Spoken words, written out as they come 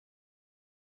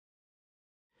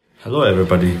Hello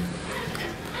everybody,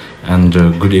 and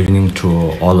good evening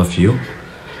to all of you.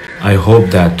 I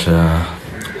hope that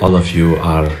all of you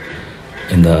are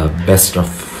in the best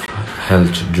of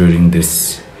health during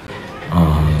this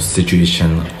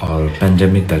situation or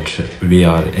pandemic that we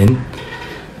are in.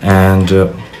 And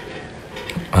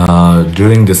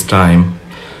during this time,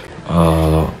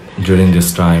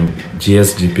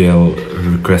 GSDPL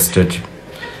requested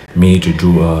me to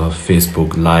do a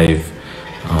Facebook Live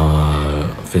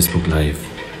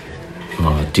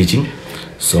teaching,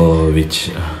 so which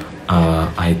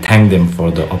I thank them for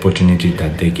the opportunity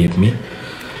that they gave me.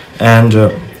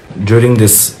 And during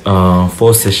this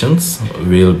 4 sessions,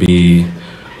 we'll be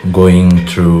going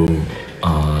through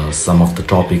some of the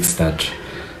topics that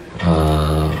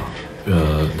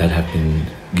have been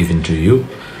given to you.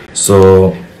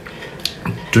 So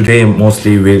today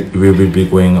mostly we will be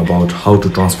going about how to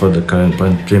transfer the current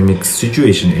pandemic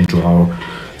situation into our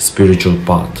spiritual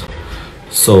path.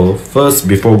 So first,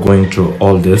 before going through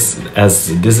all this,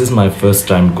 as this is my first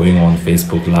time going on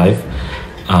Facebook Live,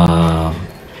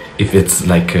 if it's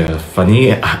like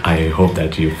funny, I hope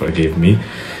that you forgive me.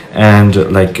 And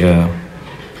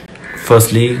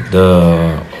firstly,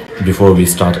 before we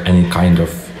start any kind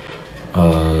of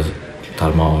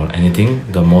dharma or anything,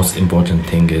 the most important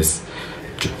thing is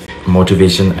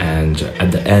motivation, and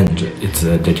at the end it's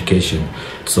a dedication.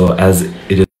 So as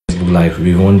it is live,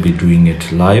 we won't be doing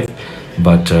it live,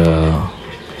 but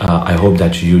I hope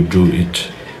that you do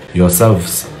it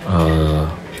yourselves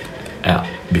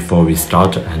before we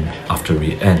start and after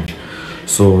we end.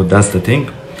 So that's the thing.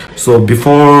 So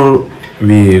before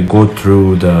we go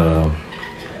through the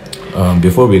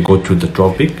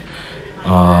topic,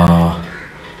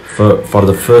 for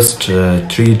the first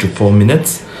 3 to 4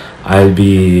 minutes, I'll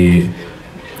be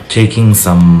taking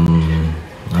some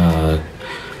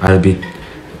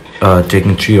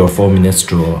taking 3 or 4 minutes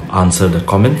to answer the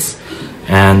comments,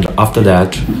 and after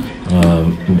that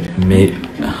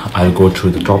I'll go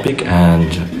through the topic, and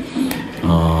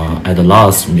at the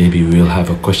last maybe we'll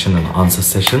have a question and answer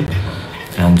session.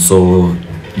 And so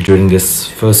during this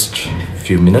first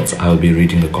few minutes I'll be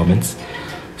reading the comments.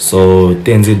 So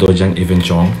Tenzi Dojang Even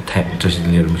Chong,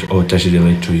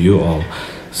 Tashidele to you all.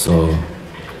 So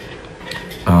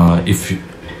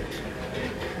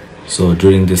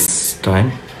during this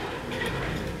time,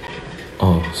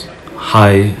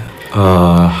 hi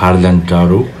Harlan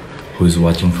Daru, who is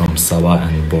watching from Sabah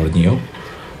and Borneo.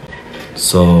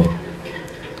 So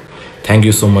thank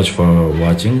you so much for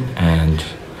watching, and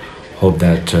hope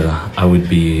that I would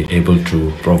be able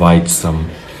to provide some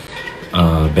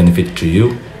benefit to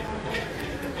you.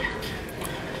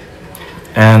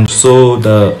 And so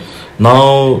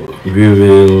now we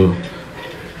will,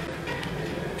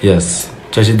 yes,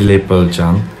 Chashidile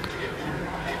Pelchan.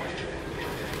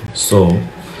 So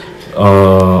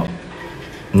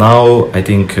now I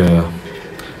think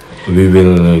we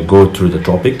will go through the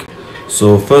topic.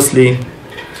 So firstly,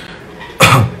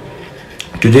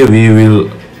 today we will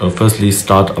firstly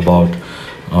start about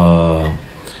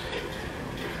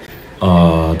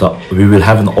we will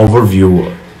have an overview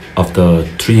of the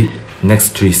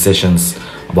next three sessions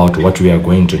about what we are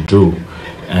going to do,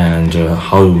 and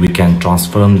how we can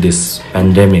transform this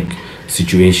pandemic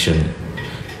situation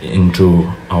into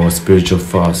our spiritual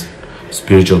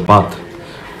path.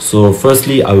 So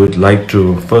firstly, I would like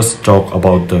to first talk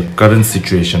about the current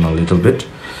situation a little bit.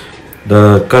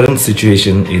 The current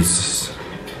situation is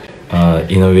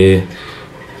in a way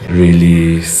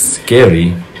really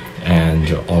scary,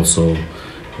 and also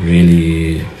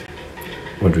really,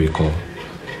 what do we call,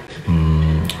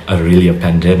 a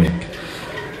pandemic.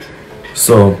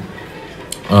 So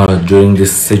during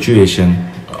this situation,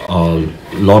 a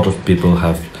lot of people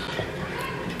have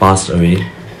passed away.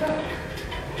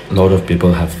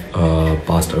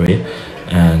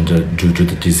 And due to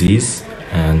the disease,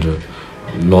 and a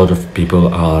lot of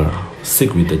people are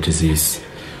sick with the disease.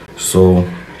 So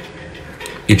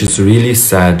it is really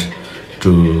sad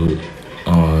to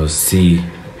see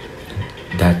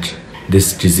that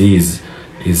this disease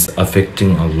is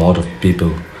affecting a lot of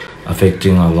people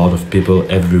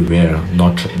everywhere,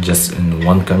 not just in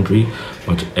one country,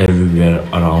 but everywhere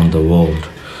around the world.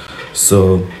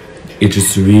 So it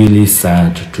is really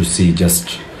sad to see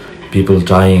just people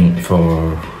dying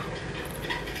from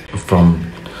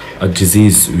a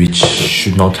disease which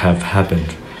should not have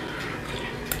happened.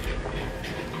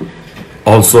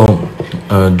 Also,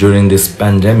 during this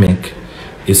pandemic,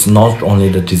 it's not only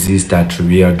the disease that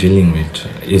we are dealing with,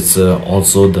 it's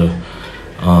also the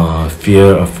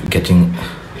fear of getting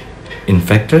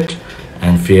infected,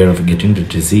 and fear of getting the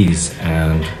disease,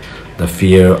 and the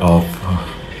fear of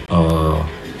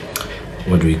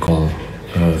what we call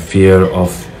fear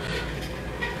of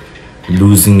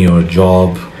losing your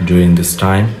job during this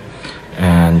time,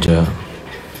 and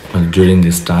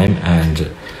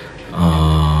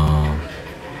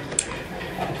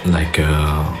like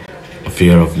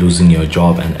fear of losing your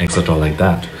job and etc. like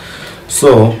that.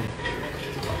 So,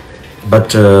 but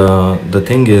the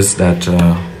thing is that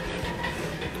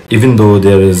even though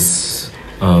there is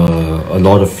a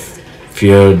lot of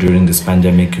fear during this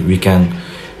pandemic, we can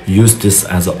use this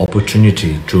as an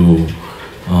opportunity to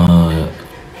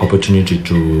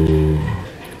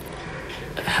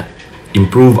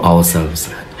improve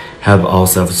ourselves, have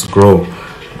ourselves grow,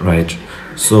 right?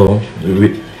 So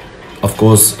of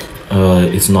course,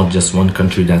 it's not just one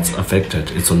country that's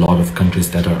affected. It's a lot of countries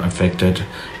that are affected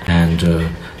and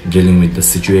dealing with the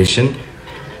situation.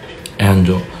 And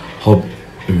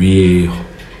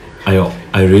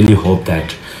I really hope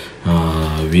that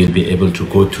we'll be able to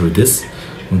go through this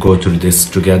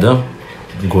together,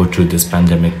 go through this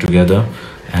pandemic together,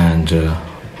 and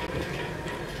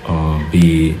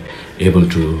be able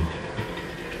to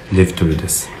live through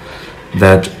this.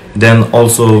 That then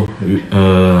also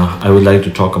I would like to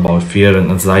talk about fear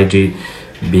and anxiety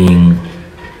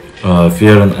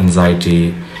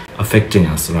affecting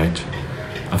us, right?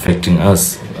 Affecting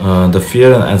us. The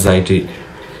fear and anxiety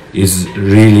is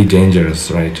really dangerous,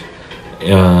 right?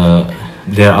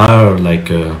 There are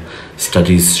like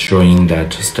studies showing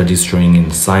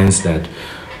in science that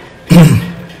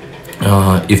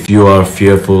if you are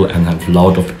fearful and have a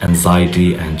lot of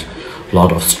anxiety and a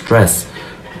lot of stress,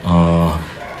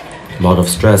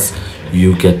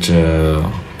 you get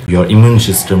your immune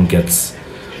system gets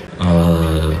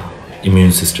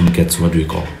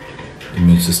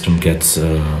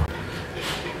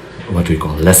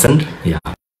lessened. Yeah.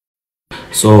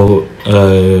 So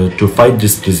to fight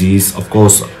this disease, of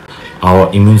course, our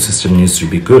immune system needs to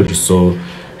be good. So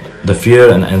the fear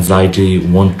and anxiety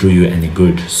won't do you any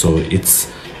good. So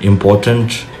it's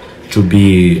important to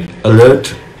be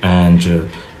alert and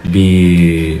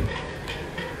be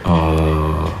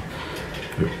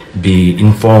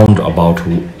informed about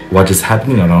what is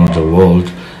happening around the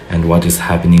world and what is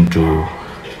happening to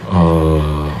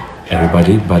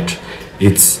everybody. But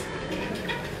it's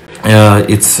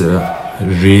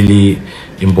really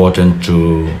important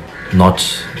to not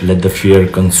let the fear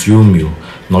consume you,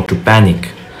 not to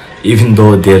panic. Even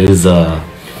though there is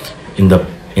in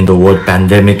the word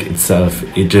pandemic itself,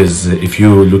 it is, if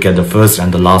you look at the first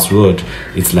and the last word,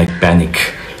 it's like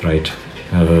panic, right?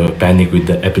 Panic with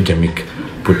the epidemic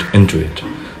put into it.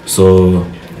 So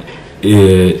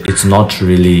it's not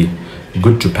really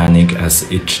good to panic, as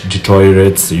it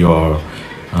deteriorates your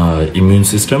immune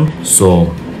system.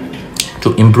 So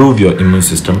to improve your immune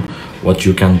system, what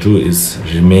you can do is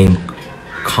remain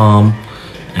calm,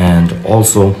 and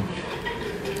also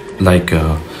like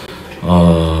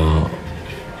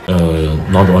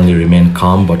not only remain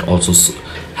calm but also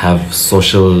have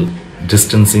social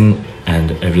distancing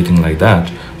and everything like that,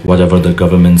 whatever the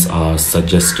governments are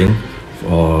suggesting,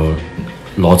 or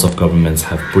lots of governments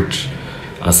have put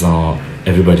us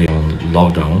everybody on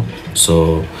lockdown.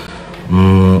 So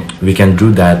we can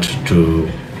do that to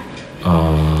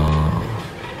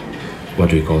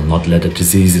not let the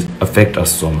disease affect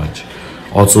us so much.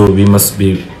 Also, we must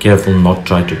be careful not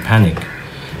try to panic.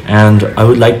 And I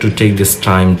would like to take this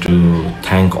time to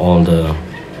thank all the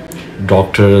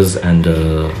doctors and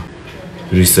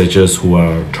researchers who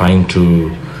are trying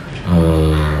to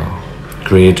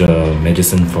create a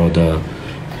medicine for the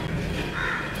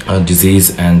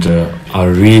disease, and are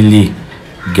really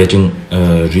getting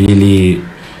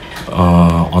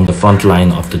on the front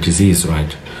line of the disease,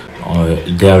 right?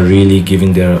 They are really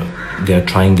giving they're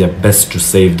trying their best to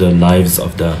save the lives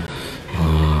of the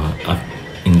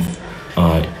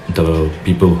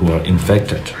people who are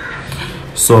infected.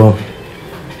 So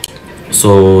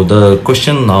the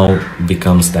question now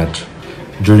becomes that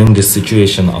during this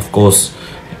situation, of course,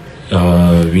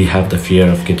 we have the fear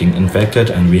of getting infected,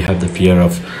 and we have the fear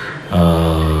of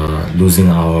losing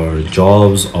our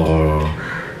jobs, or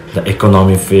the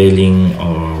economy failing,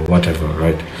 or whatever,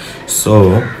 right?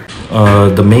 So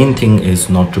the main thing is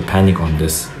not to panic on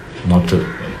this, not to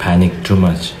panic too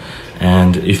much.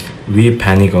 And if we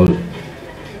panic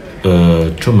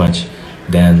too much,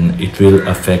 then it will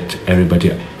affect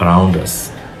everybody around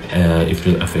us. It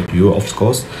will affect you, of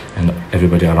course, and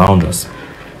everybody around us.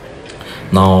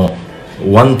 Now,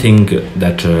 one thing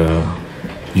that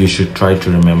you should try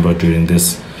to remember during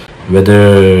this,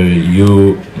 whether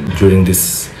you, during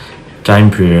this time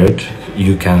period,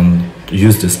 you can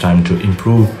use this time to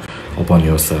improve upon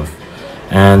yourself.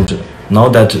 And now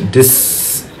that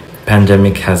this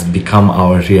pandemic has become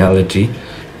our reality,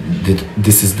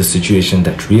 this is the situation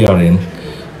that we are in,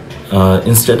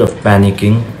 instead of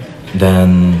panicking, then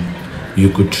you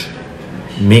could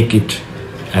make it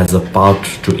as a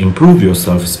path to improve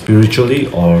yourself spiritually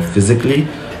or physically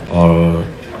or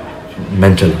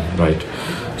mentally, right?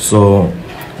 So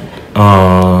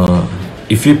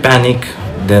if we panic,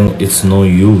 then it's no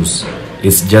use.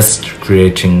 It's just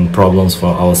creating problems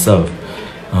for ourselves.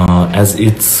 As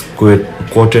it's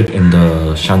quoted in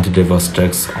the Shantideva's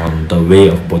text on the way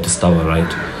of Bodhisattva,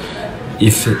 right?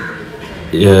 If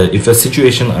a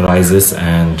situation arises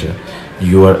and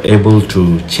you are able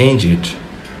to change it,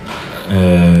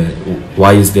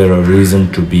 why is there a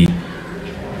reason to be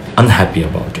unhappy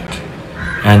about it?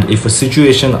 And if a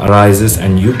situation arises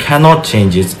and you cannot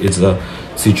change it, it's a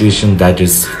situation that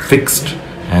is fixed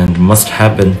and must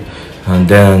happen, and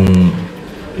then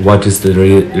what is the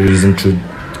reason to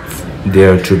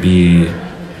there to be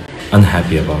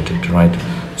unhappy about it, right?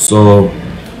 So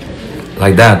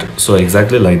like that, so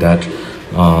exactly like that,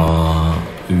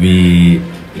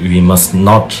 we must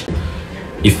not,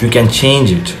 if you can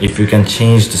change it, if you can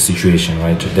change the situation,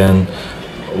 right, then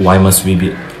why must we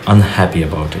be unhappy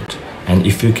about it? And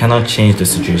if you cannot change the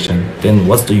situation, then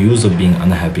what's the use of being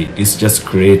unhappy? It's just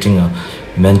creating a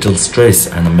mental stress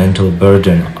and a mental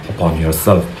burden upon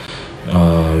yourself,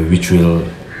 which will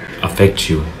affect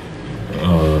you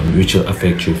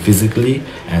physically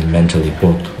and mentally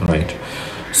both, right?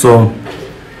 So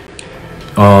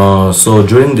so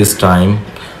during this time,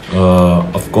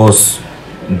 of course,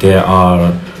 there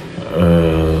are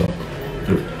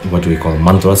what we call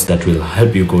mantras that will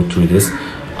help you go through this.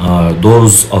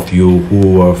 Those of you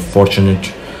who were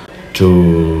fortunate to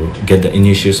get the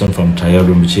initiation from Thaya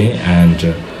Rinpoche and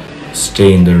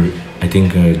stay in the, I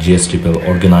think, GSDPL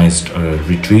organized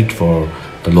retreat for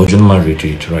the Lojunma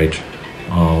retreat, right?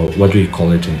 What do we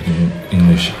call it in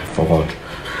English? I forgot.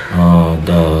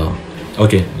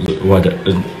 Okay, what,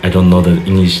 I don't know the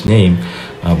English name,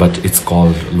 but it's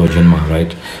called Lojunma,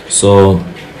 right? So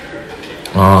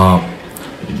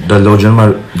the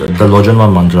Lojunma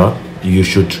mantra, you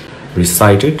should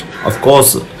recite it. Of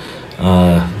course,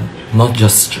 not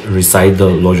just recite the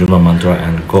Lojunma mantra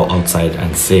and go outside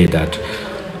and say that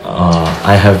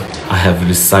I have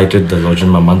recited the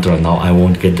Lojunma mantra, now I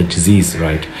won't get the disease,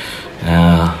 right?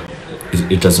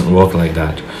 It doesn't work like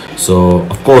that. So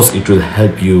of course it will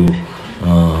help you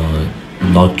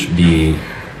not be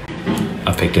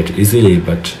affected easily,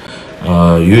 but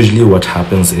usually what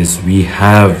happens is we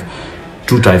have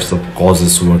two types of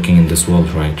causes working in this world,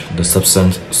 right? The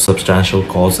substantial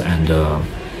cause and the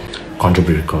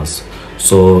contributory cause.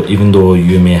 So even though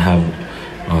you may have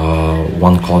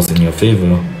one cause in your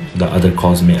favor, the other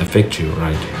cause may affect you,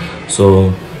 right?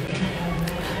 So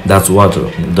that's what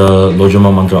the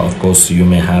Lojunma mantra, of course, you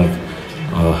may have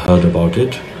heard about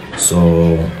it,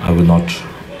 so I will not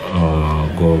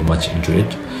go much into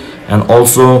it. And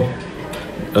also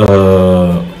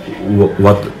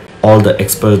what all the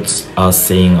experts are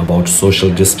saying about social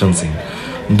distancing.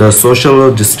 The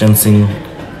social distancing,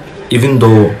 even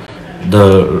though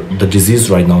the disease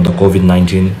right now, the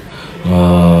COVID-19,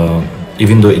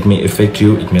 even though it may affect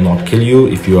you, it may not kill you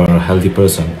if you are a healthy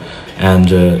person.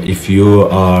 And if you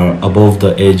are above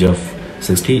the age of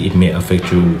 60, it may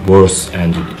affect you worse.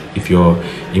 And if your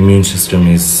immune system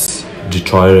is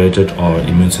deteriorated or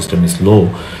immune system is low,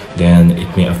 then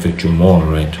it may affect you more,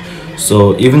 right?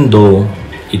 So even though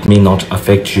it may not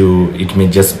affect you, it may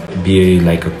just be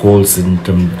like a cold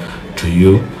symptom to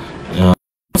you,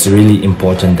 it's really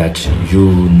important that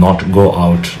you not go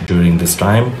out during this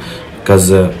time,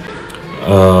 because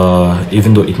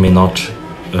even though it may not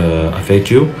affect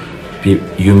you,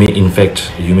 you may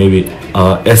infect, you may be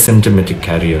asymptomatic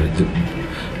carrier,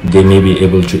 they may be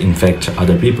able to infect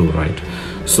other people, right?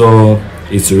 So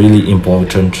it's really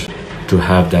important to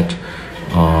have that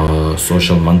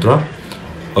social mantra.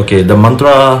 Okay, the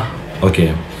mantra,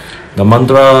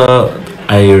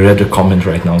 I read a comment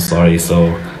right now, sorry,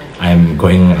 so I'm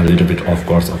going a little bit off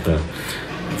course of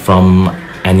from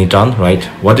Anitan, right?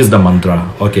 What is the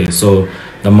mantra? Okay, so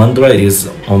the mantra is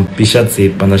Om Pishat Se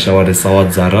Panashaware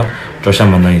Sawat Zara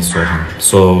Trashamanai Soham.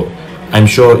 So I'm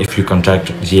sure if you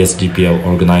contact GSDPL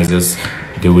organizers,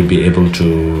 they would be able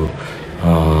to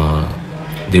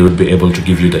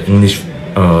give you the English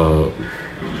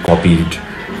copied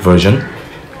version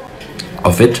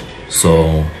of it.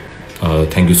 So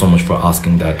thank you so much for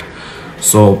asking that.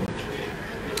 So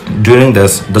during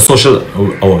this, the social,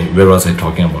 where was I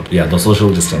talking about? Yeah, the social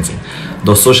distancing.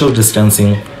 The social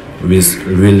distancing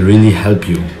will really help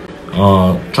you.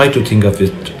 Try to think of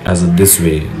it as this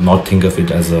way, not think of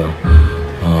it as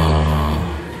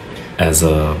as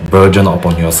a burden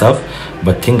upon yourself,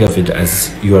 but think of it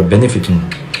as you are benefiting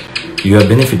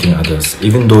others.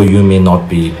 Even though you may not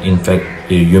be, in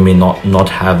fact, you may not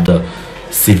have the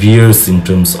severe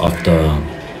symptoms of the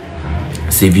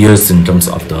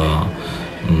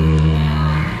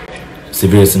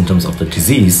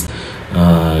disease,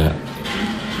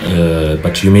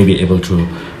 but you may be able to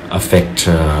affect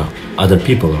other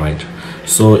people, right?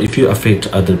 So if you affect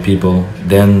other people,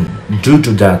 then due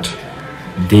to that,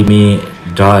 they may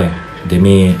die, they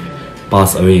may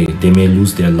pass away, they may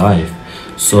lose their life.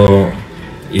 So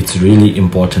it's really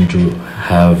important to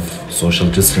have social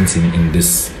distancing in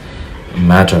this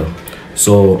matter.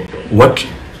 So what,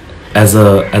 as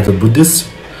a Buddhist,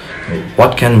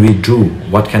 what can we do?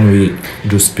 What can we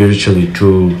do spiritually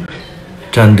to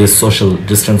turn this social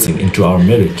distancing into our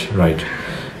merit, right?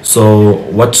 So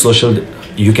what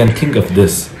you can think of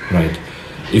this, right?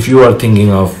 If you are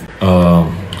thinking of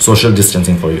social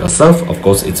distancing for yourself, of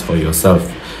course it's for yourself.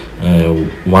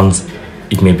 Once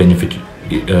it may benefit,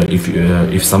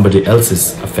 if somebody else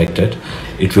is affected,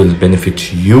 it will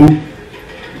benefit you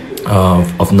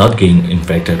of not getting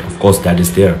infected. Of course that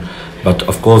is there, but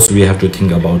of course we have to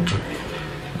think about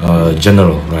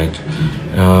general, right?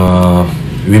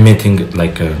 We may think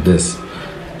like this: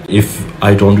 if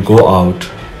I don't go out,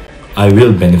 I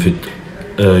will benefit.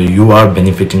 You are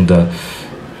benefiting the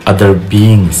other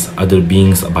beings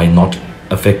by not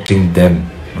affecting them,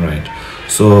 right?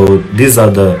 So these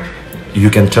are you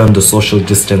can turn the social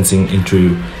distancing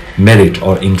into merit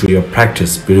or into your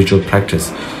practice, spiritual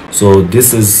practice. So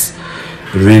this is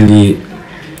really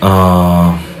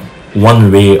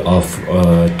one way of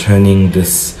turning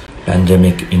this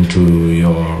pandemic into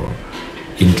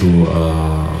a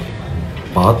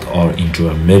path or into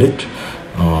a merit.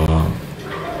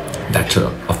 That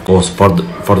of course, for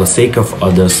the sake of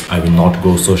others, I will not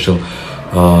go social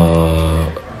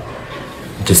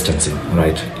distancing,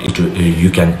 right? You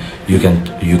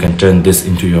can turn this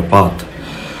into your path.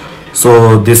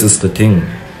 So this is the thing.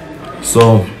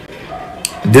 So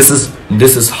this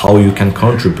is how you can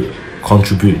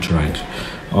contribute, right?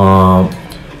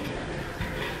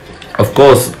 Of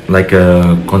course, like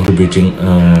contributing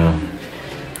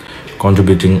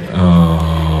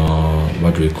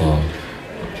what do we call,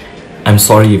 I'm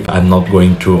sorry if I'm not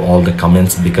going through all the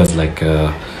comments, because like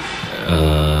I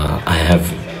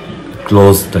have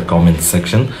closed the comment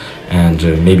section, and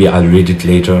maybe I'll read it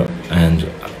later,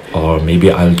 or maybe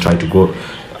I'll try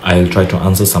to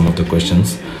answer some of the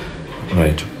questions,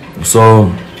 right?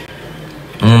 So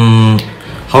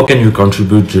how can you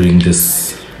contribute during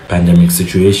this pandemic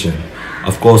situation?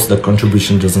 Of course, the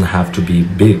contribution doesn't have to be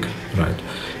big, right?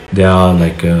 There are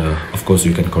like of course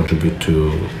you can contribute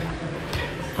to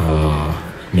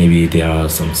maybe there are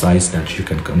some sites that you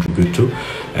can contribute to,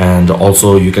 and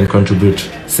also you can contribute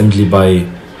simply by,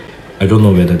 I don't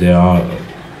know whether there are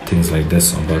things like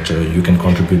this, but you can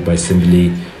contribute by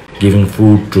simply giving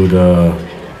food to the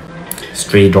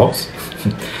stray dogs.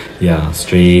 Yeah,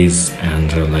 strays,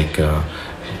 and like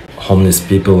homeless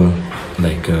people,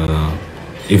 like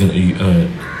even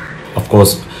of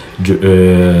course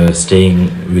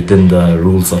staying within the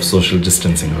rules of social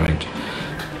distancing, right?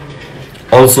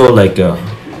 Also, like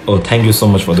oh, thank you so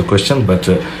much for the question, but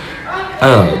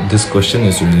this question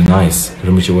is really nice.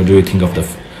 Rinpoche, what do you think of the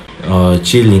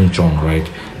Chi Ling Chong, right?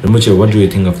 Rinpoche, what do you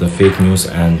think of the fake news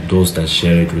and those that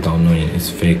share it without knowing it's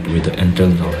fake with the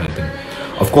intent of helping?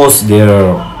 Of course,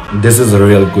 this is a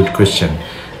real good question,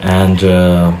 and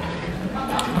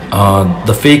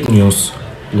the fake news,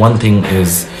 one thing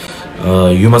is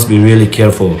you must be really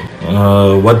careful.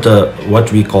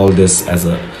 What we call this as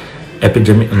a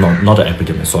epidemic, not an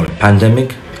epidemic, sorry,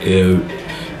 pandemic.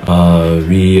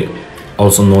 We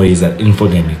also know is an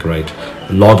infodemic, right?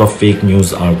 A lot of fake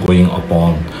news are going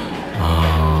upon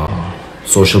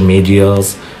social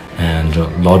medias, and a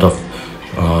lot of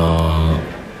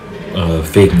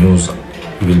fake news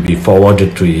will be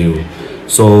forwarded to you.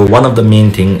 So one of the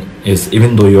main thing is,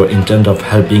 even though your intent of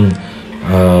helping,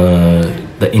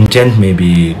 the intent may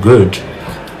be good,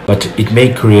 but it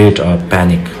may create a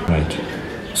panic, right?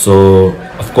 So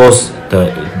of course,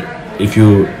 if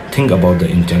you think about the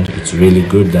intent, it's really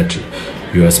good that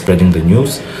you are spreading the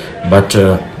news, but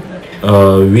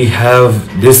we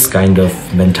have this kind of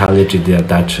mentality there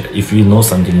that if we know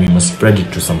something, we must spread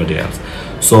it to somebody else.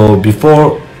 So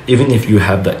before, even if you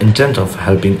have the intent of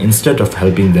helping, instead of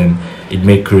helping them, it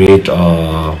may create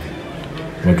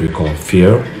what we call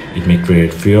fear. It may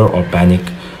create fear or panic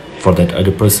for that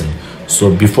other person.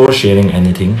 So before sharing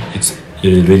anything, it's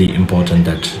really important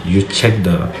that you check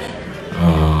the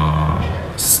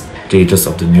status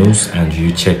of the news, and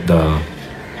you check the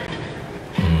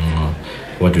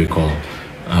what do we call,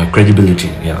 credibility,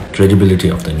 credibility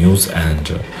of the news, and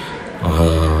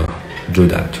do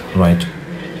that, right?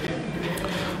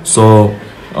 So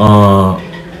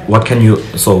what can you,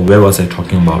 so where was I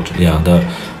talking about?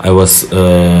 I was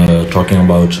talking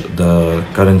about the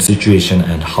current situation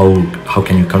and how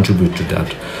can you contribute to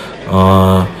that.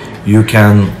 You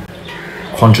can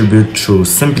contribute to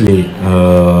simply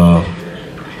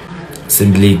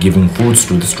giving foods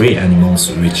to the stray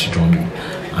animals, which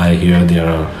I hear there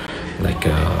are like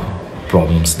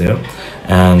problems there,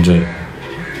 and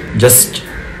just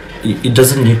it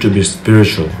doesn't need to be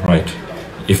spiritual, right?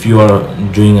 If you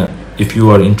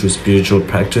are into spiritual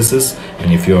practices,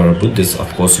 and if you are a Buddhist,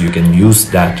 of course you can use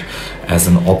that as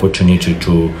an opportunity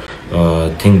to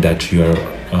think that you are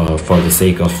for the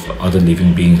sake of other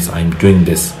living beings, I'm doing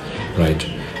this, right?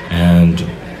 And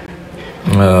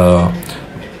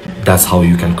that's how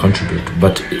you can contribute.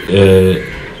 But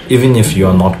even if you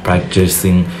are not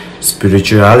practicing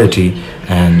spirituality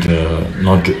and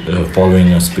not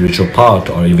following a spiritual path,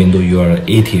 or even though you are an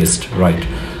atheist, right,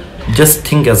 just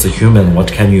think as a human,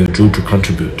 what can you do to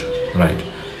contribute, right?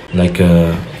 Like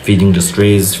feeding the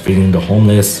strays, feeding the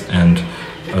homeless, and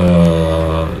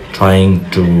trying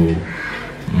to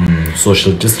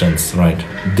social distance, right?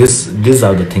 These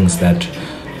are the things that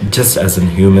just as a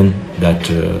human that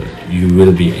you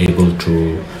will be able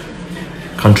to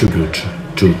contribute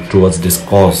towards this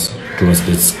cause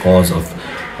of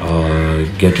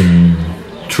getting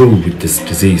through with this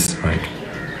disease, right?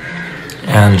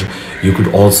 And you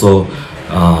could also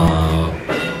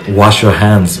wash your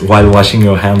hands. While washing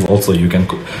your hands, also you can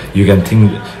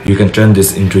turn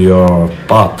this into your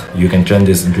path. You can turn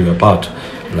this into your path.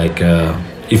 Like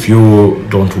if you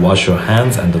don't wash your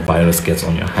hands and the virus gets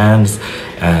on your hands,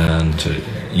 and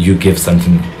you give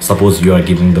something. Suppose you are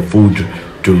giving the food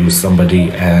to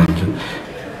somebody and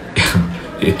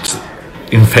it's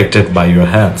infected by your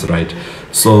hands, right?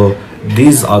 So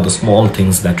these are the small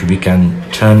things that we can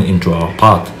turn into our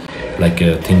path, like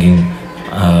thinking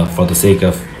for the sake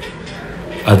of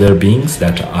other beings,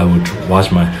 that I would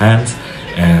wash my hands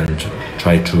and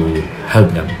try to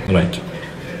help them, right?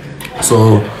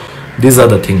 So these are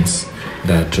the things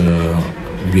that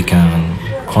we can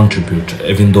contribute,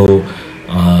 even though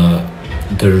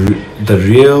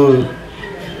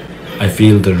I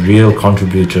feel the real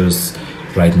contributors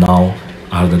right now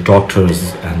are the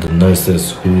doctors and the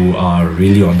nurses who are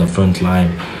really on the front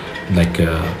line, like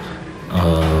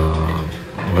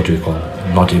what do you call,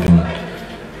 not even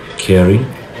caring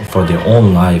for their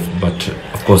own life, but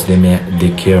of course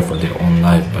they care for their own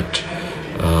life, but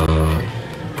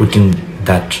putting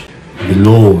that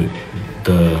below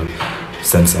the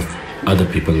sense of other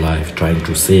people's life, trying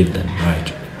to save them,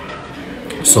 right?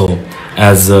 So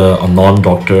as a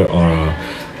non-doctor or a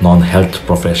non-health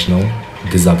professional,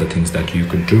 these are the things that you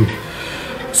could do.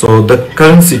 So the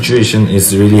current situation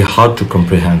is really hard to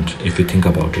comprehend if you think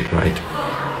about it, right?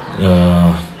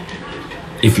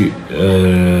 If you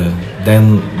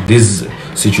then this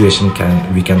situation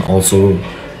we can also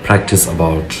practice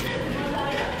about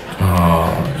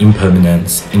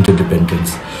impermanence,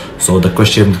 interdependence. So the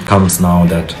question comes now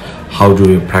that how do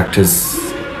we practice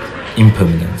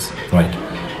impermanence, right?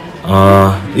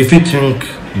 If you think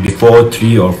before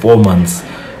 3 or 4 months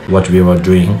what we were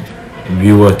doing,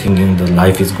 we were thinking that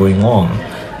life is going on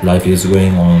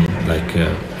like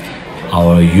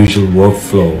our usual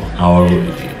workflow, our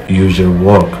usual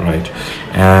work, right?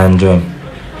 And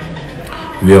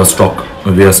we are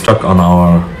stuck on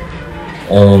our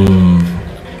own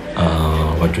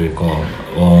what do we call,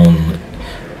 own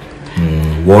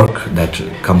work that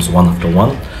comes one after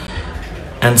one,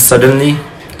 and suddenly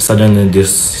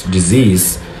this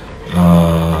disease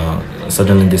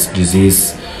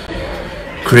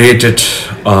created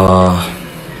a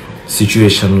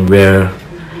situation where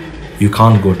you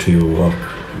can't go to your work,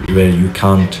 where you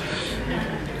can't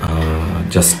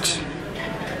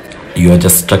you are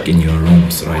just stuck in your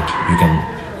rooms, right?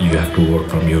 You have to work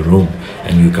from your room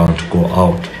and you can't go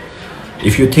out.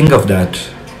 If you think of that,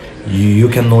 you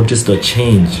can notice the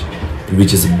change,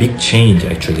 which is a big change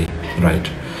actually, right?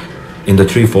 In the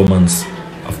 3-4 months,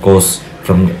 of course,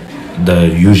 from the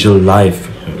usual life,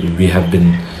 we have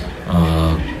been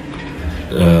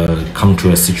come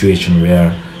to a situation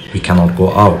where we cannot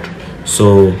go out.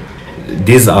 So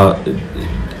these are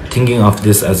thinking of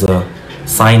this as a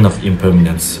sign of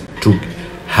impermanence, to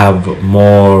have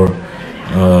more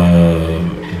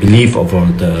belief over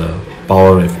the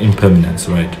power of impermanence,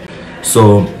 right?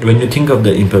 So when you think of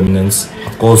the impermanence,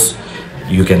 of course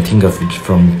you can think of it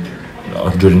from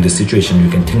during this situation, you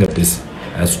can think of this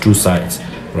as two sides,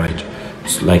 right?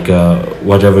 So like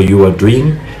whatever you are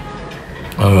doing,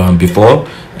 before,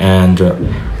 and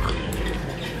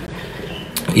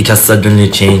it has suddenly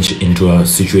changed into a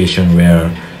situation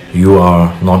where you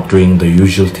are not doing the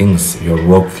usual things, your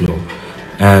workflow.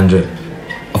 And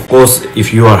of course,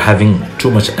 if you are having too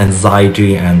much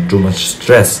anxiety and too much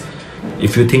stress,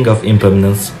 if you think of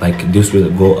impermanence, like this will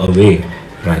go away,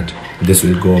 right? This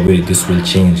will go away, this will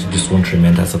change, this won't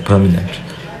remain as a permanent.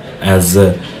 As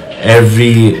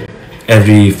every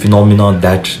phenomenon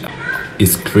that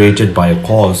is created by a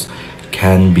cause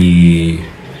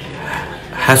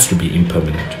has to be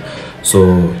impermanent.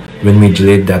 So when we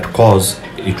delete that cause,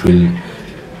 it will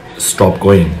stop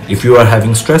going. If you are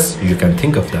having stress, you can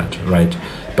think of that, right?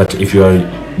 But if you are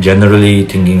generally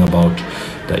thinking about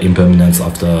the impermanence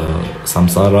of the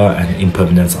samsara and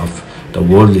impermanence of the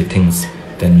worldly things,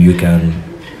 then you can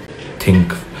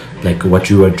think like what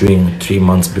you were doing 3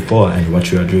 months before and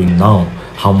what you are doing now,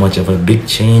 how much of a big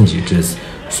change it is.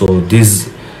 So this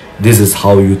is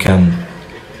how you can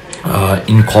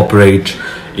incorporate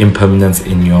impermanence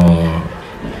in your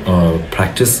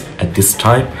practice at this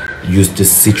time. Use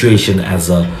this situation as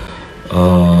a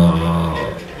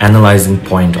analyzing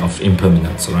point of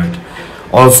impermanence, right?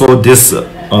 Also, this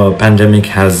pandemic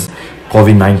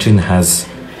COVID-19 has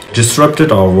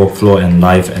disrupted our workflow and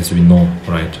life as we know,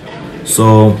 right?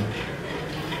 So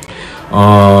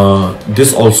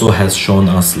this also has shown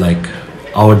us like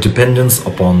our dependence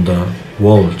upon the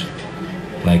world.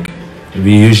 Like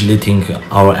we usually think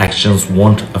our actions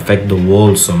won't affect the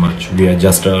world so much. We are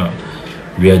just a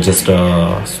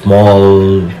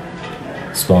small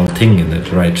thing in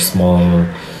it, right?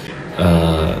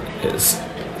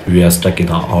 We are stuck in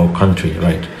our country,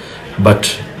 right?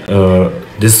 But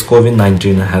this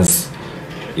COVID-19 has,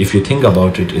 if you think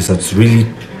about it, has really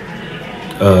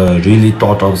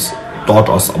taught us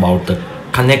about the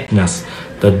connectedness,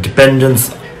 the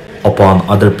dependence upon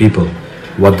other people,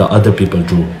 what the other people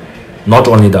do. Not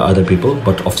only the other people,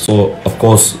 but also, of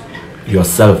course,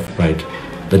 yourself, right?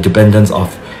 The dependence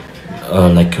of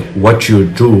like what you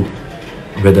do,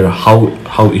 whether how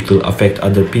it will affect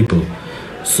other people.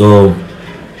 So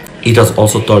it has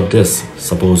also taught this.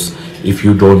 Suppose if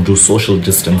you don't do social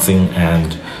distancing,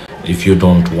 and if you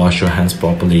don't wash your hands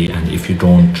properly, and if you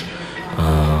don't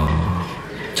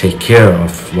take care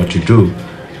of what you do,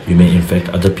 you may infect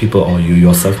other people, or you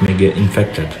yourself may get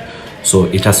infected. So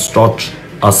it has taught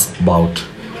us about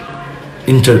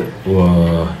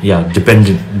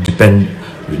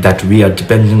that we are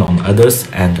dependent on others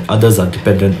and others are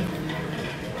dependent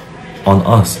on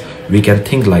us. We can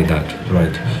think like that,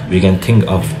 right? We can think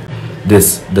of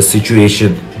this. The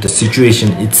situation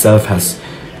itself has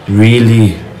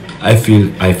really, I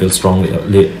feel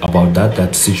strongly about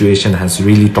that situation has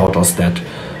really taught us that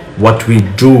what we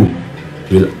do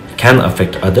can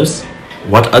affect others,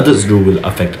 what others do will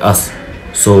affect us.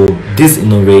 So this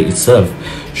in a way itself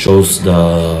shows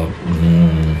the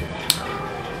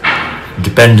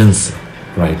dependence,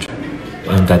 right?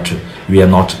 And that we are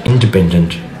not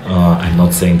independent. I'm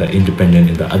not saying that independent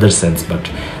in the other sense, but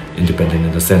independent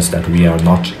in the sense that we are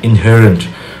not inherent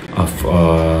of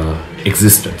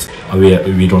existence.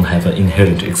 We don't have an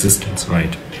inherent existence,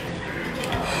 right?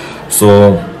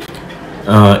 So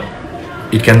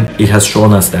it has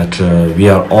shown us that we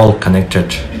are all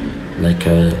connected. Like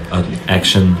an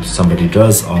action somebody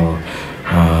does, or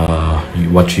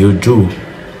what you do,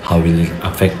 how will it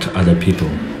affect other people?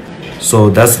 So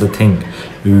that's the thing.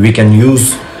 We can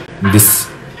use this.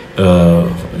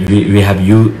 We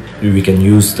can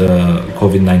use the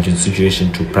COVID-19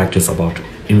 situation to practice about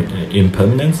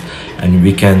impermanence, and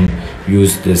we can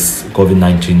use this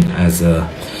COVID-19 as a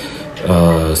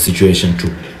situation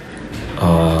to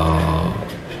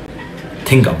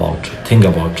think about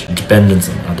dependence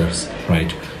on others,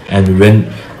 right? And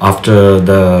when after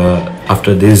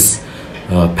this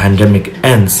pandemic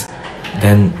ends,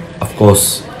 then of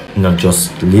course not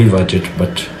just live at it,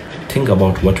 but think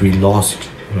about what we lost,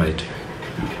 right?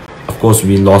 Of course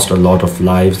we lost a lot of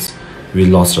lives,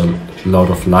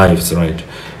 right?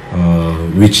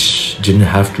 Which didn't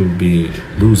have to be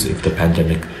lose if the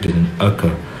pandemic didn't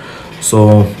occur.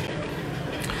 So,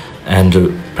 and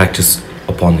practice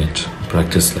upon it,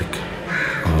 practice like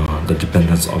the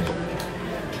dependence of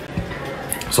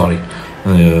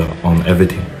on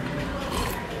everything.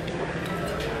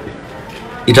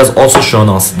 It has also shown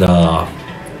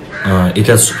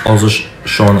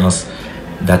us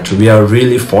that we are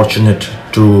really fortunate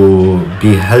to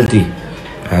be healthy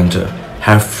and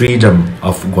have freedom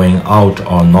of going out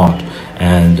or not,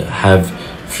 and have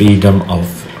freedom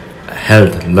of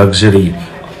health, luxury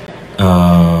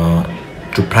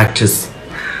to practice,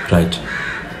 right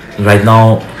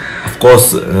now. Of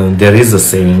course there is a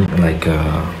saying like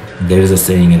there is a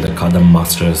saying in the Kadam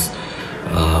Masters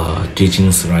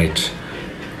teachings, right?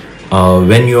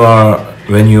 When you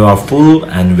are full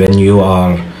and when you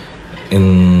are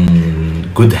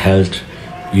in good health,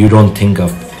 you don't think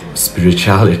of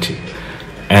spirituality.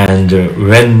 And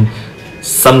when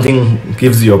something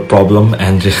gives you a problem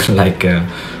and like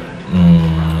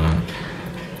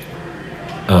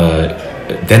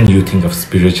then you think of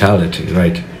spirituality,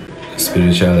 right?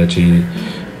 Spirituality,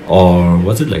 or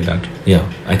was it like that? Yeah,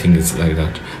 I think it's like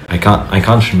that. I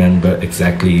can't remember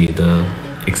exactly the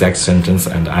exact sentence,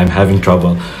 and I'm having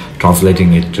trouble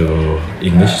translating it to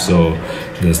English, so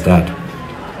there's that.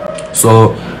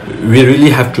 So we really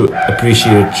have to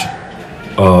appreciate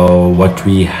what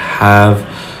we have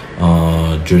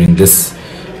during this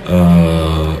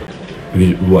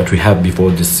what we have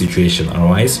before this situation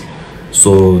arise.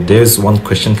 So there's one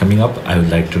question coming up. I would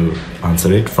like to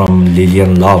answer it from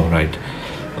Lillian Lau, right?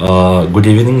 Good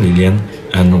evening, Lillian.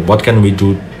 And what can we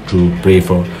do to pray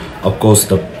for? Of course,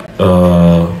 the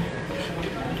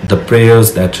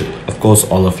prayers that, of course,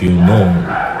 all of you know,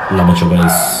 Lama Choba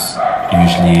is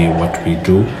usually what we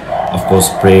do. Of course,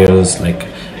 prayers like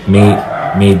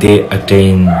may they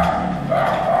attain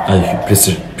a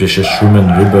precious human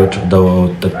rebirth.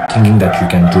 The thinking that you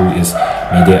can do is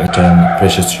may they attain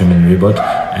precious human rebirth,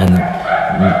 and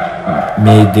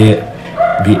may they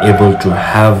be able to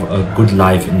have a good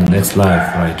life in the next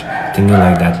life, right? Thinking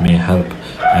like that may help.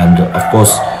 And of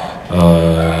course,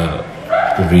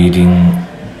 reading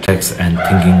text and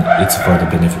thinking it's for the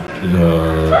benefit,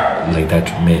 like that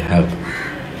may help.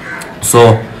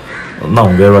 So now,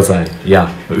 where was I? Yeah.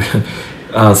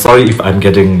 Sorry if I'm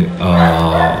getting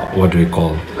what do we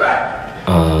call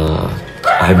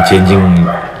I'm changing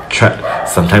track,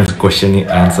 sometimes questioning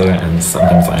answer, and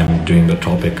sometimes I'm doing the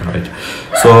topic, right?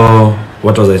 So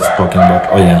what was I talking about?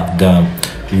 Oh yeah,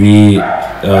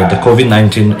 the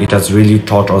COVID-19, it has really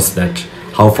taught us that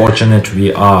how fortunate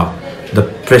we are, the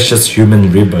precious human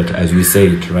rebirth, as we say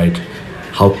it, right?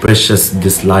 How precious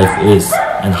this life is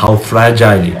and how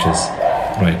fragile it is,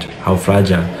 right? How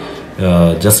fragile.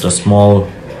 Just a small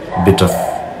bit of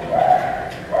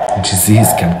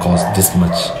disease can cause this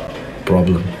much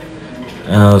problem.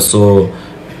 So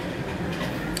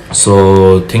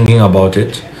thinking about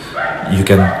it, you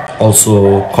can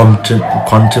also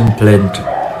contemplate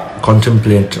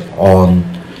on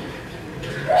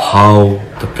how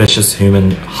the precious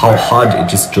human, how hard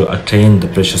it is to attain the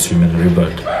precious human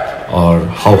rebirth, or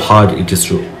how hard it is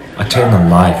to attain a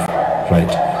life,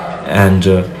 right? And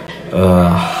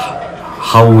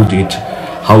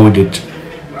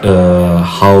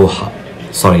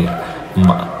sorry,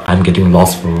 I'm getting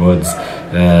lost for words.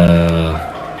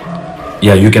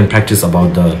 Yeah, you can practice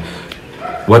about the,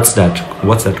 what's that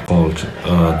called,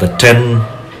 the 10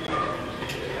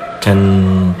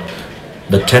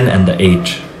 and the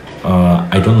 8.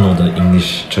 I don't know the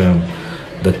English term.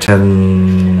 The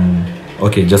 10,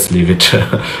 okay, just leave it.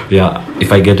 Yeah,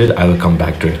 if I get it, I will come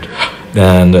back to it.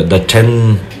 And the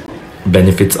 10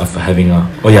 benefits of having a,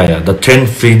 oh yeah, the 10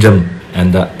 freedom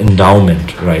and the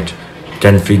endowment, right?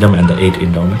 10 freedom and the 8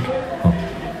 endowment. Oh,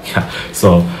 yeah.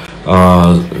 So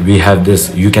we have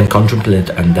this, you can contemplate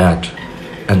on that.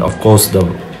 And of course, the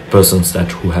persons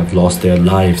who have lost their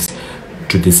lives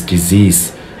to this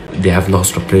disease, they have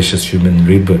lost a precious human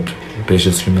rebirth,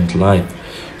 precious human life.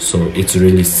 So it's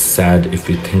really sad if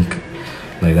we think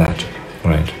like that,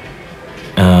 right?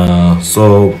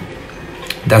 So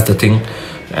that's the thing.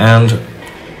 And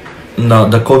now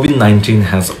the COVID-19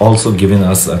 has also given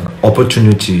us an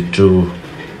opportunity to,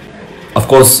 of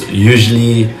course,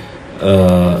 usually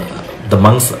the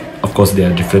monks, of course, they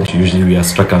are different. Usually we are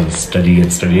stuck on study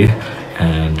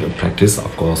and practice,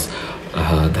 of course.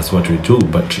 That's what we do.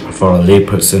 But for a lay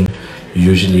person,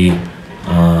 usually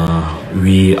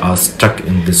we are stuck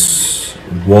in this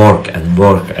work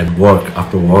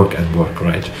after work,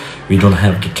 right? We don't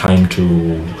have the time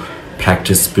to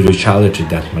practice spirituality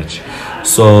that much.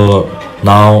 So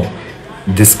now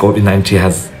this COVID-19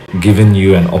 has given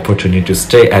you an opportunity to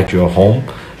stay at your home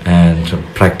and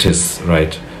practice,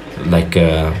 right? Like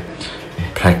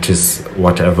practice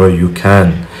whatever you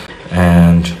can,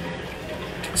 and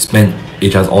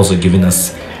it has also given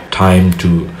us time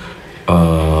to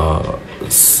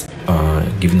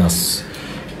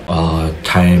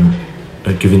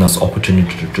given us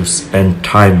opportunity to spend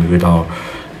time with our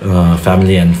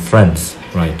family and friends,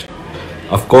 right?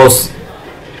 Of course,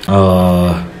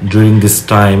 during this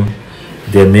time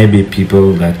there may be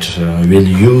people that will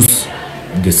use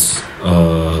this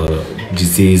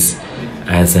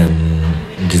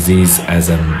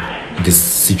this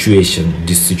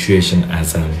situation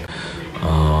as an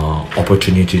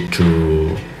opportunity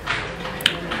to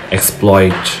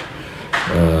exploit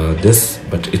this,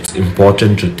 but it's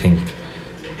important to think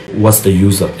what's the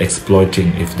use of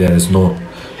exploiting if there is no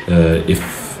if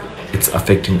it's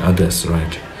affecting others,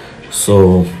 right?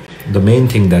 So the main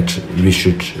thing that we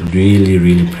should really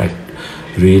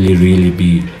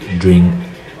be doing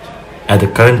at the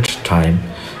current time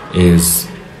is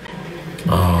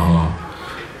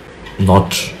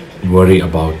not worry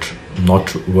about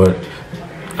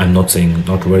I'm not saying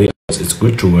not worry. It's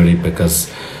good to worry, because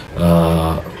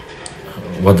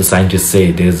what the scientists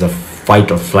say, there's a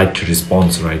fight or flight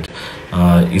response, right?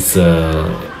 It's a,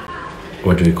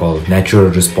 what do we call, natural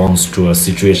response to a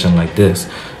situation like this.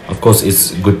 Of course,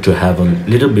 it's good to have a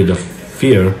little bit of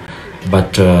fear,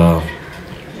 but to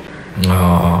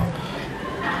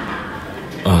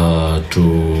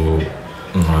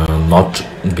not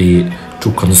be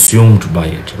too consumed by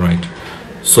it, right?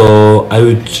 So I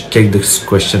would take this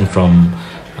question from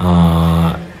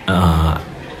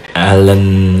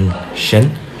Alan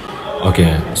Shen.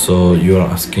 Okay, so you are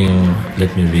asking,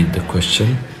 let me read the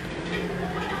question.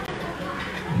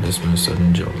 This means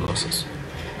sudden job losses,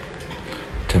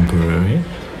 temporary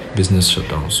business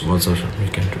shutdowns. What's our we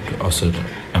can do to also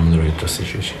ameliorate the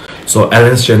situation? So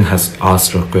Alan Shen has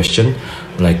asked a question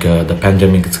like the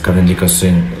pandemic is currently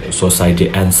causing society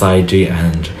anxiety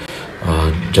and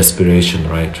desperation,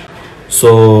 right?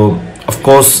 So of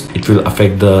course it will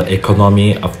affect the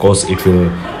economy, of course it will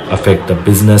affect the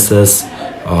businesses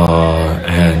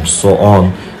and so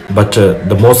on, but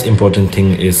the most important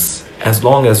thing is, as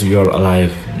long as you are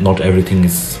alive, not everything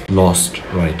is lost,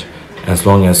 right? As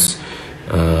long as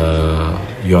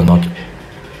you are not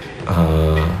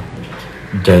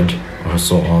dead or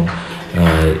so on,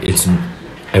 it's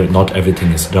not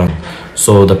everything is done.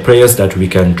 So the prayers that we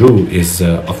can do is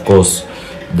of course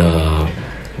the,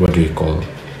 what do you call,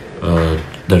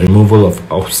 the removal of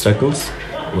obstacles.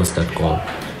 What's that called?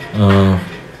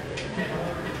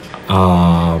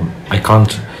 I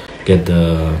can't get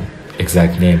the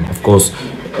exact name. Of course,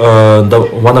 the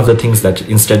one of the things that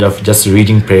instead of just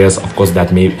reading prayers, of course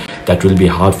that will be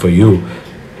hard for you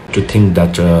to think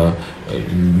that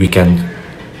we can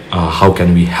how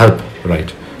can we help,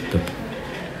 right?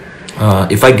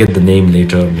 If I get the name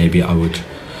later, maybe I would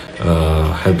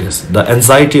help this. The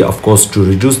anxiety, of course, to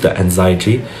reduce the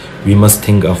anxiety, we must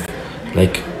think of,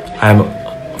 like, I'm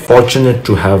fortunate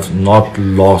to have not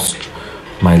lost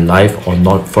my life, or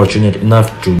not fortunate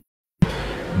enough to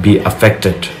be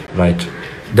affected, right?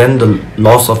 Then the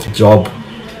loss of job,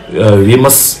 we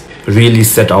must really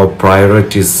set our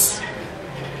priorities,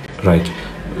 right?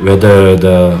 Whether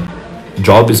the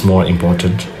job is more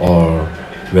important or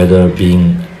whether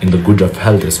being in the good of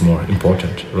health is more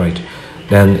important, right?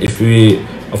 Then if we,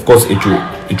 of course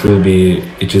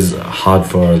it is hard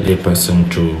for a layperson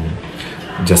to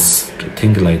just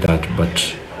think like that,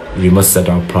 but we must set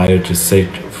our priorities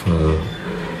straight for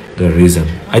the reason.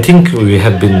 I think we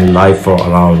have been live for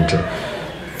around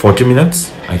 40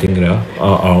 minutes, I think, yeah,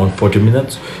 around 40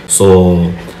 minutes.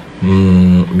 So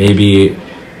maybe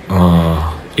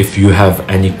if you have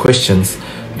any questions,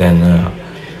 then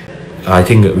I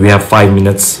think we have 5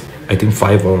 minutes. I think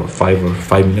 5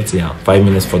 minutes, yeah, 5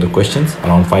 minutes for the questions,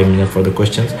 around 5 minutes for the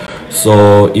questions.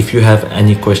 So if you have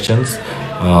any questions,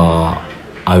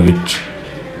 I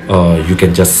would, you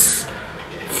can just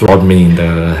flood me in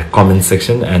the comment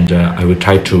section, and I will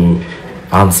try to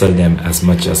answer them as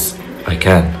much as I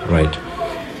can, right?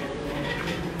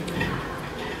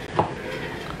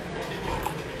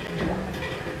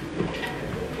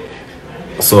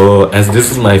 So as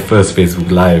this is my first Facebook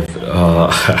Live,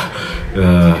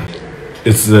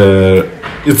 it's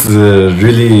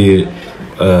really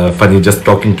funny just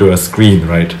talking to a screen,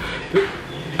 right?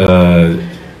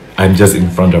 I'm just in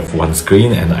front of one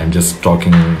screen and I'm just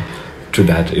talking to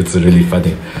that. It's really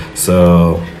funny.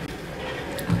 So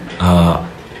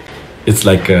it's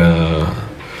like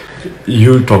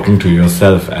you talking to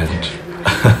yourself, and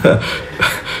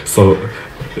so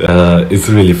it's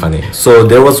really funny. So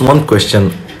there was one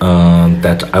question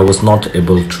that I was not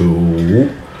able to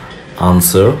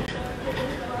answer.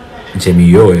 Jamie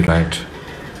Yoi, right?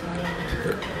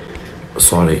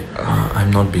 Sorry,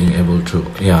 I'm not being able to,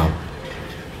 yeah.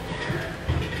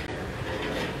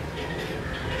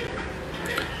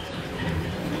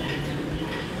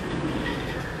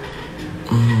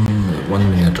 1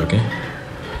 minute, okay?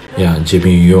 Yeah,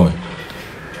 Jamie Yoi.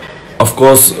 Of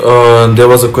course, there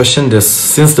was a question.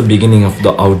 Since the beginning of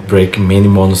the outbreak, many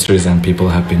monasteries and people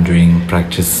have been doing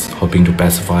practice hoping to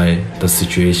pacify the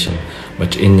situation.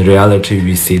 But in reality,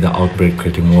 we see the outbreak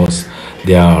getting worse.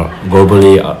 There are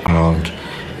globally around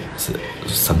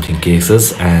something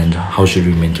cases, and how should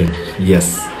we maintain?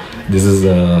 Yes, This is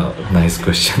a nice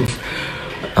question.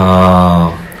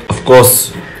 Of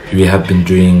course, we have been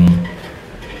doing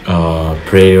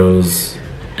prayers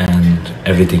and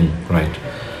everything, right?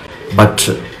 But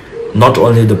not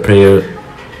only the prayer,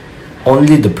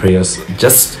 only the prayers,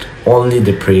 just only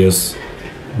the prayers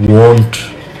won't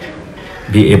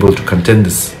be able to contain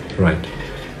this, right?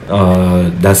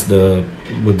 That's the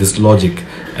Buddhist logic.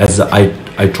 As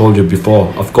I told you before,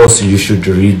 of course you should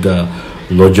read the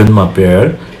Lojunma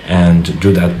prayer and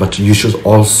do that, but you should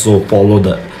also follow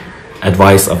the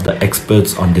advice of the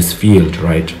experts on this field,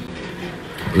 right?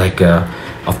 Like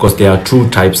of course there are two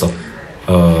types of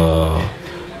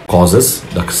causes,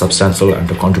 the substantial and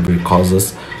the contributory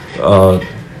causes.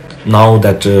 Now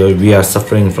that we are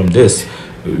suffering from this,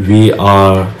 we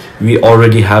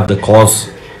already have the cause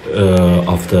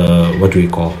of the, what do we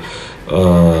call,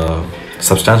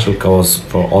 substantial cause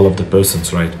for all of the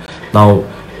persons, right? Now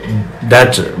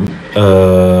that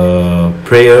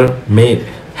prayer may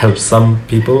help some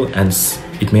people and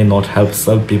it may not help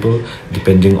some people,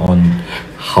 depending on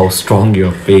how strong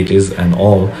your faith is and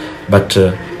all. But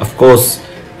of course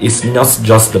it's not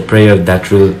just the prayer that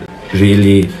will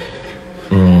really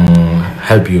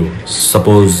help you.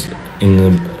 Suppose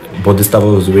in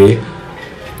Bodhisattva's way,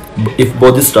 if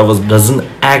Bodhisattva doesn't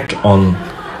act on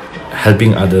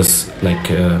helping others,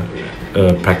 like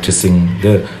practicing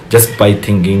just by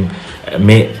thinking,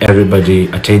 may everybody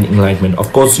attain enlightenment,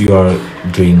 of course you are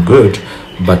doing good,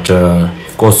 but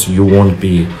of course you won't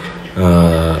be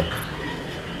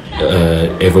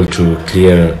able to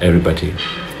clear everybody,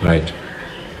 right?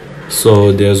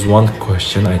 So there's one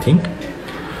question, I think.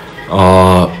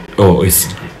 Oh,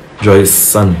 it's Joy's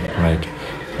son, right?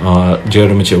 Dear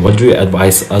Rinpoche, what do you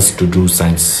advise us to do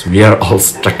since we are all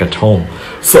stuck at home?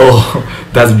 So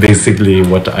that's basically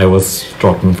what I was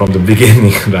talking from the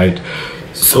beginning, right?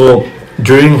 So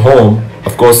during home,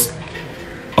 of course,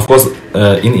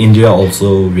 in India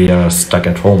also we are stuck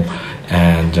at home,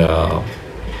 and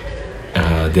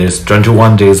there's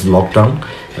 21 days lockdown.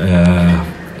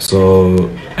 So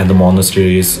and the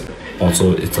monasteries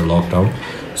also, it's a lockdown.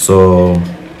 So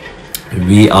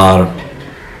we are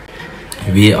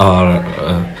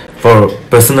for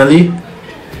personally,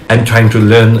 I'm trying to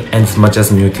learn as much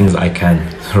as new things I can,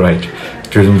 right,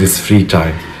 during this free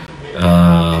time,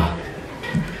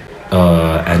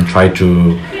 and try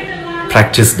to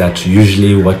practice that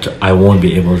usually what I won't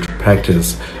be able to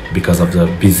practice because of the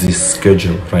busy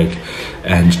schedule, right?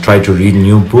 And try to read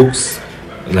new books,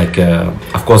 like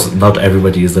of course not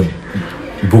everybody is a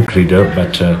book reader,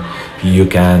 but you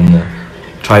can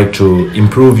try to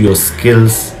improve your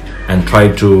skills and try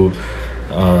to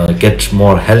get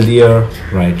more healthier,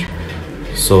 right?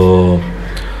 So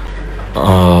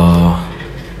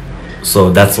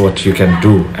so that's what you can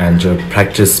do, and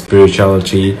practice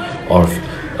spirituality, or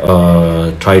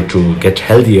try to get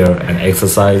healthier and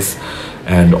exercise,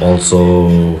 and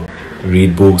also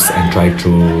read books and try to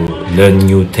learn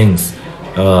new things.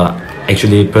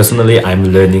 Actually, personally, I'm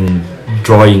learning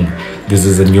drawing. This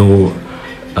is a new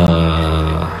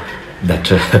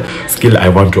skill I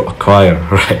want to acquire,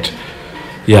 right?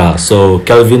 Yeah, so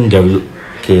Calvin Del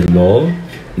Law,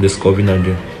 this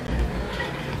COVID-19.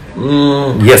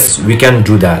 Yes, we can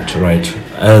do that, right?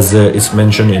 As it's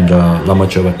mentioned in the Lama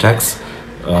Chöpa text,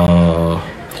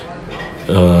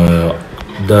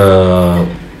 the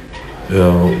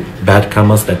bad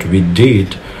karmas that we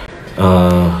did,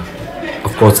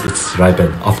 of course it's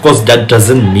ripened. Of course that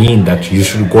doesn't mean that you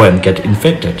should go and get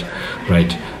infected,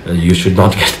 right? You should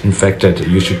not get infected.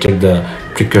 You should take the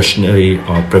precautionary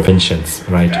preventions,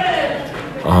 right?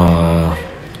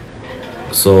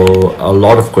 So a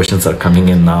lot of questions are coming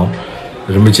in now.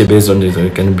 Rinpoche, based on this,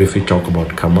 can you briefly talk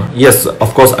about karma? Yes,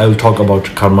 of course I will talk about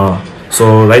karma.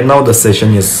 So right now the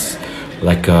session is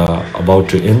like about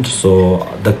to end. So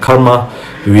the karma,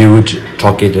 we would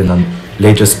talk it in a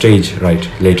later stage, right?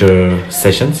 Later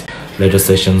sessions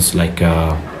like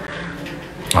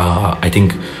I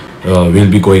think we'll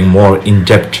be going more in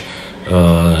depth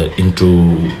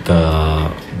into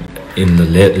the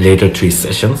later 3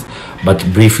 sessions. But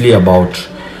briefly about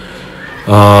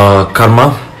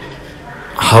karma,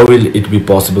 how will it be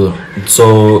possible?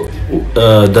 So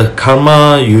the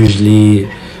karma, usually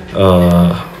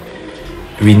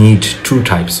we need 2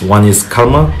 types. One is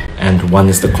karma and one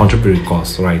is the contributory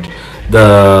cause, right?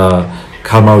 The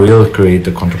karma will create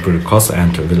the contributory cause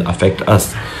and will affect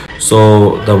us.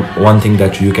 So the one thing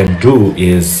that you can do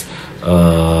is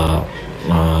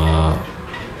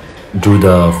do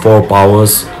the 4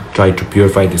 powers, try to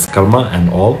purify this karma and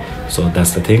all. So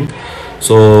that's the thing.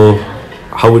 So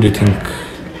how would you think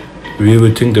we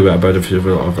would think about the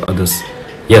future of others?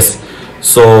 Yes,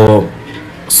 so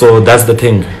So that's the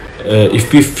thing.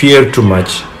 If we fear too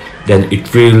much, then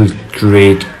it will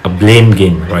create a blame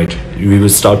game, right? We will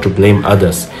start to blame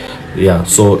others. Yeah,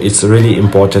 so it's really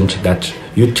important that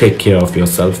you take care of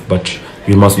yourself, but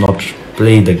you must not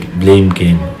play the blame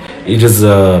game. It is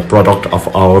a product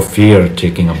of our fear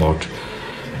taking about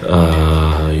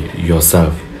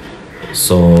yourself.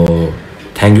 So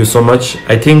thank you so much.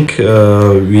 I think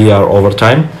we are over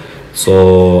time,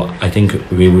 so I think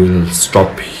we will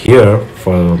stop here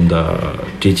from the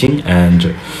teaching,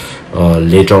 and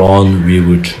later on we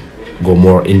would go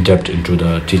more in depth into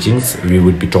the teachings. We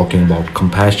would be talking about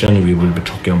compassion, we will be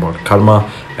talking about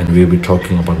karma, and we will be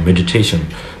talking about meditation.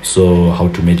 So how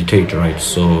to meditate, right?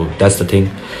 So that's the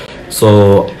thing.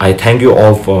 So I thank you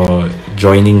all for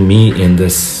joining me in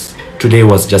this. Today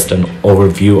was just an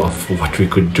overview of what we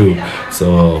could do.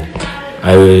 So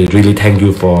I really thank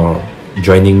you for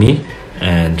joining me,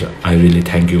 and I really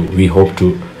thank you.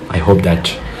 I hope that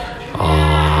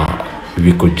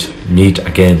we could meet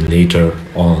again later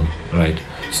on, right?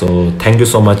 So thank you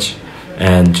so much,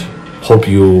 and hope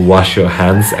you wash your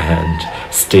hands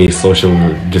and stay social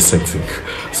distancing.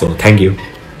 So thank you.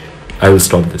 I will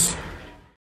stop this.